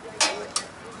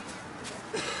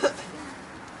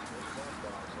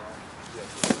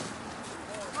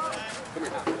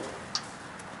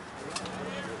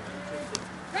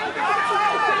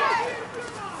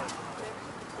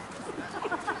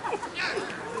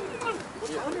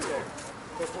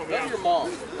 Go to your mom.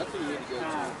 That's who you need to go to.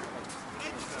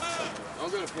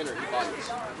 Don't go to Pinner. He bites.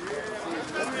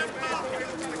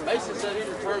 Mason said he'd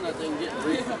return that thing and get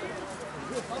rid of it.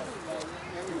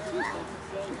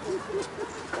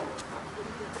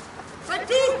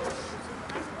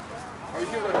 Are you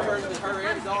going to return her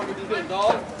and the dog into a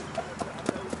dog?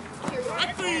 I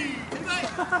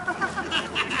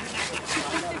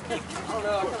don't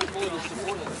know. I kind of fully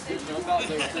support that decision. I'm out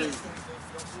there too.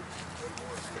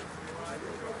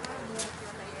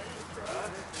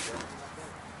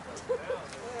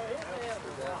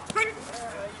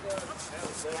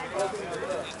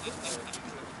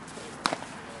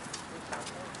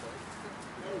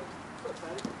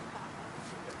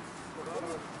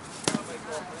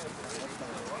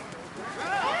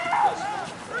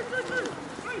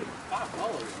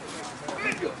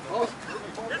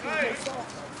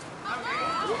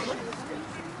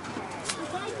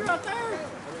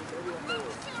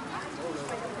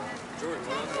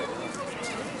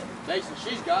 Mason,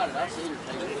 she's got it. I've seen her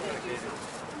take it.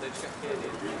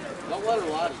 Don't let her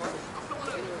lie to you.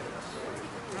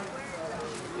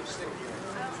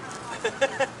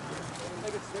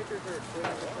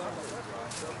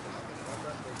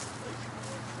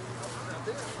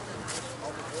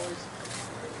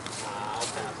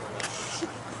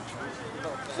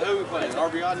 So who we playing?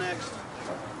 RBI next?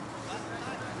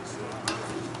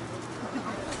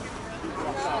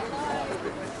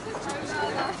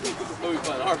 Who we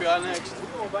playing? RBI next?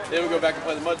 Then we go back and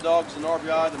play the Mud Dogs and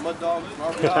RBI, the Mud Dogs and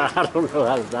RBI. I don't know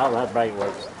how that break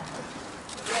works.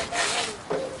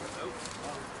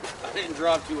 I didn't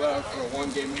drive 2 hours for a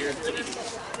 1 game guarantee.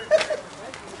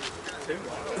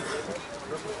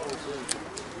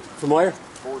 From where?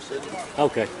 4 City.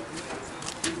 Okay.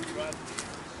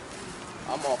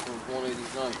 I'm off from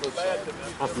 189 Cliffside.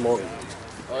 I'm from Morgan.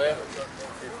 Oh yeah?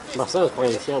 My son's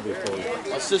playing Shelby for me.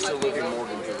 My sister lives in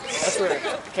Morgan too. That's where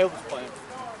Caleb's playing.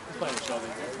 He's playing with Shelby.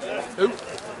 Who?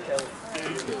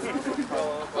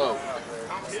 Oh.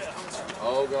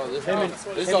 Oh god,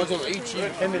 this dog's gonna eat you.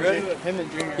 Him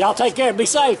and Junior. Y'all take care. Be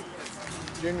safe.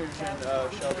 Junior's in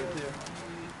Shelby too.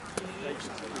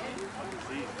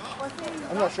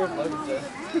 I'm not sure if Logan's there.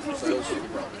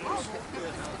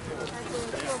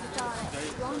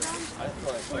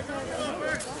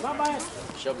 Not bad.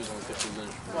 Shelby's only 15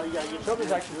 minutes. Well, yeah,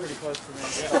 Shelby's actually pretty close to me.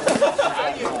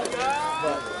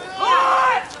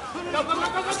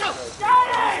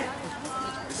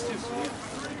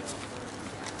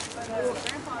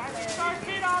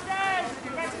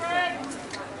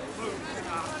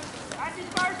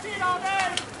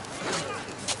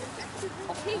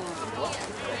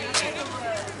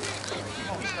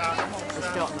 We're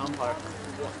scouting umpire.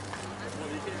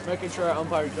 Making sure our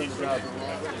umpire does the job.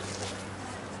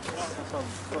 That's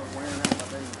what I'm wearing out my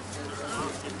baby.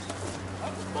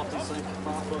 Bought these things for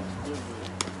 $5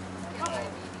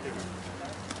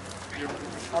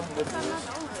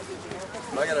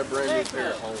 I got a brand new pair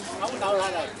at home.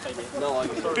 No, I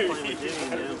can.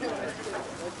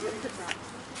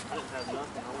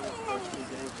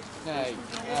 Hey,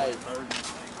 hey.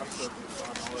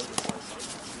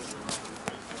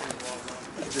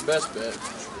 What's your best bet?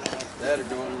 That or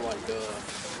doing like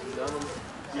Dunham?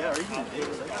 Yeah, or you can do it.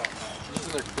 Just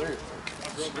in there clear.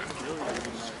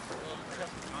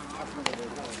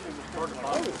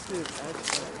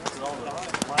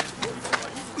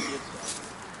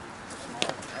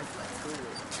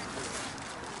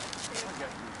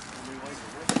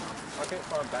 I can't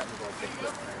find battens like this.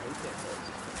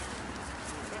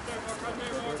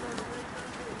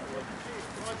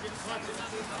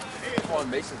 Come on,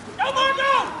 Mason. Go,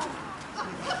 Marco!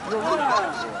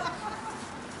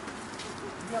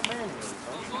 You got man hands,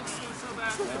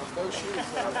 huh? Go shoot.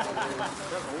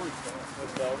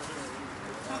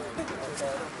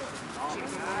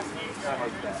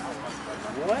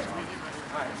 What?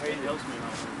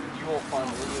 You won't find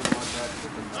any of my dad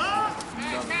chicken.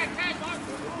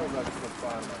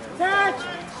 Catch!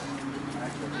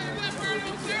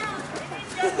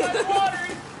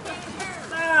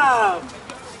 Down!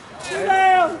 Get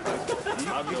down!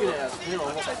 You can ask him.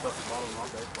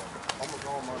 Almost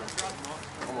all money.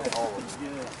 Almost all of them.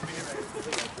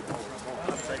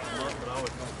 I'd take a month, but I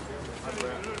would. I'd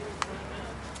rather.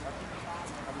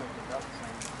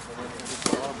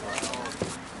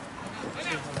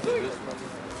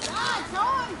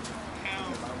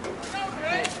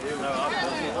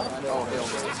 Oh, hell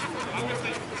no.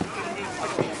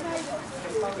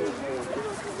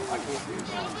 I can't do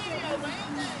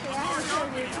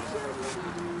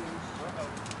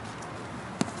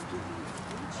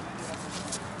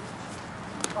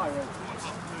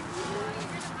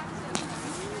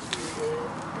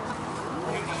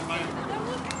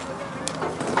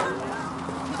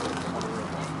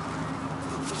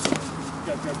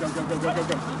Go.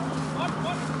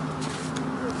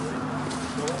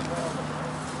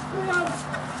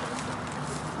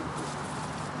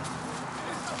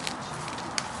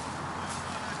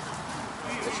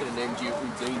 I should have named you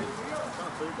Houdini.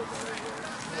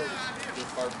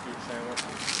 Just barbecue sandwich.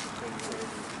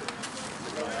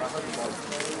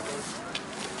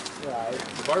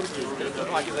 The barbecue is good.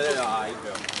 I give it a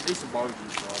do some barbecue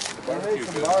sauce. The barbecue is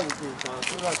good. Barbecue sauce.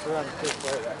 We're not trying to cook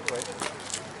right that quick.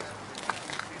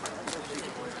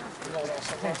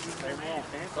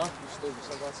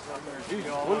 Dude,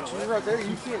 you're right there.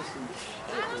 You can't see shit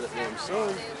with that damn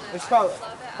sun. It's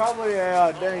probably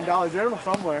a dang Dollar General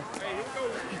somewhere.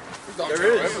 There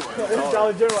is. There's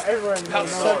Dollar General everywhere in About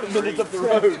Illinois. 7 minutes up the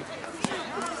road.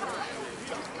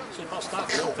 See if I stop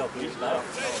for a couple years back.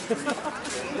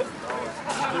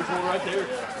 There's one right there.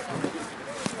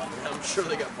 I'm sure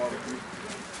they got barbecue.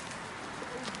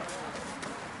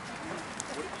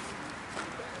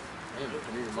 Damn, I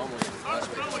knew your mom was a glass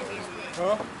maker.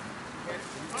 Huh?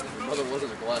 Your mother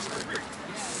wasn't a glass maker.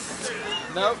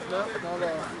 Nope, not at all.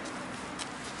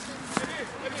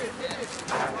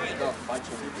 No, fight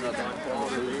you.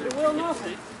 Nothing. It will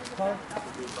nothing.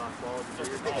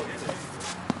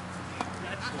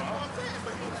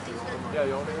 Yeah,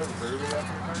 y'all hear the brewery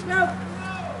after? No.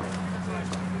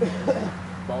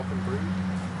 Balkan brewery?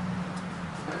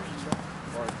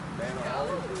 I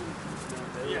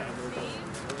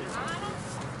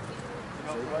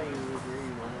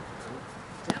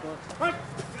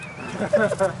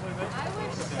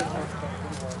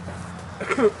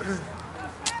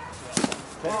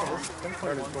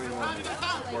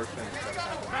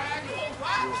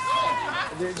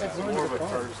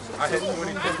hit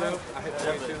 22 though. I hit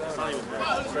 22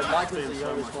 though. Mike was the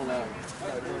youngest one out.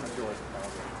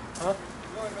 Huh?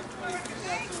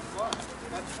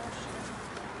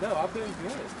 No, I've been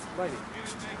good, lady.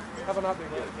 Have I not been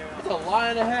good? It's a lie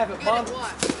and a half at Mom.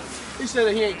 He said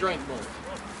that he ain't drank much.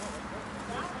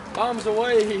 Mom's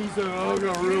away, he said, oh, I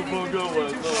got real fucked up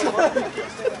last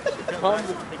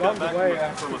night. Mom's away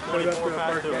after we put up to the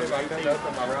first game. I couldn't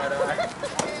open my right eye.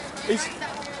 He's,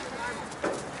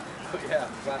 Yeah,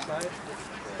 last night.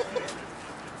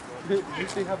 Did you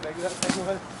see how big that thing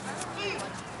was?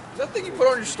 Is that thing you put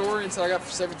on your story and said I got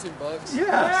for $17?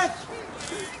 Yeah.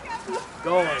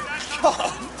 Going.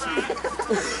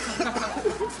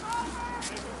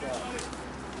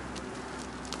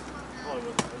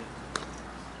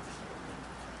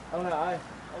 I don't know, I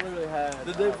literally had...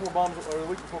 The day before Mom's, or the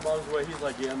week before Mom's away, he's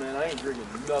like, yeah, man, I ain't drinking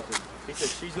nothing. He said,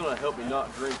 she's going to help me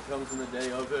not drink. Comes in the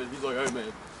day of it. He's like, hey,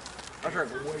 man, I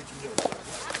drank way too much.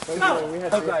 Thursday we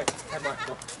had beer. Okay.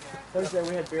 Thursday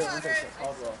we had beer and Olympics at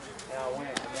Caldwell, and I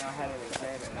went, and then I had an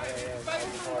exam at 9 a.m. I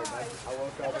was hard. I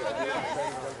woke up at 3 and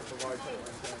started working for March.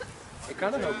 It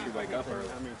kind of helps you wake up early.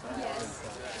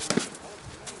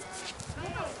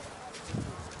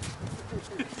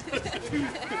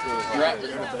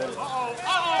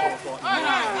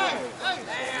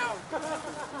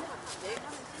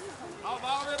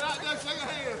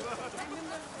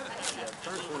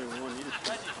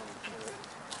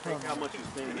 Think how much you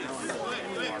spend now.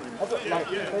 Like,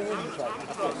 the thing is,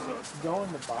 like,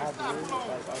 going to buy beer, like, I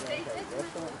don't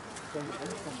know,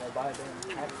 restaurant, they buy them.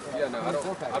 Yeah, no, I don't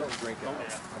drink out. I don't drink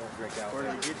out. I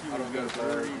don't go to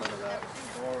bars, none of that.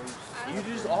 You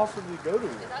just offered to go to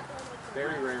one.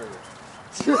 Very rarely.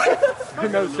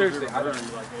 No, seriously, I don't.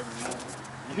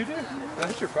 You do?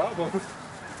 That's your problem.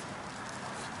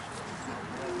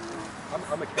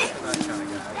 I'm a case night kind of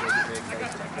guy. I go to big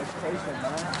case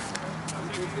night.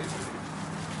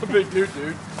 A big dude.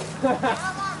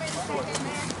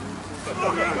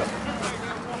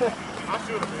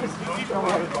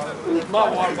 My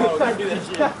water bottle, give me that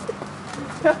shit.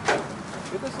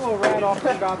 Get this little rat off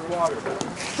of God's water.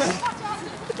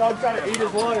 Dog trying to eat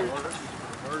his water.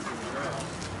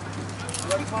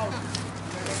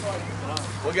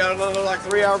 We got another like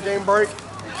 3-hour game break.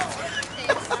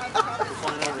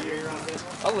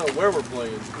 I don't know where we're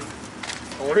playing.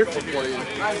 Or if we're playing.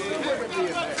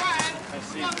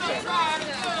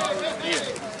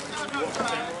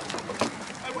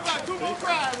 We got 2 more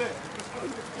fries there.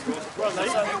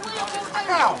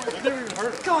 Ow!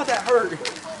 God, that hurt.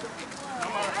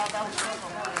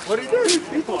 What do you do?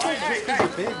 People think just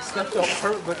because you're big, stuff don't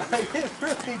hurt, but it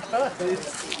really does.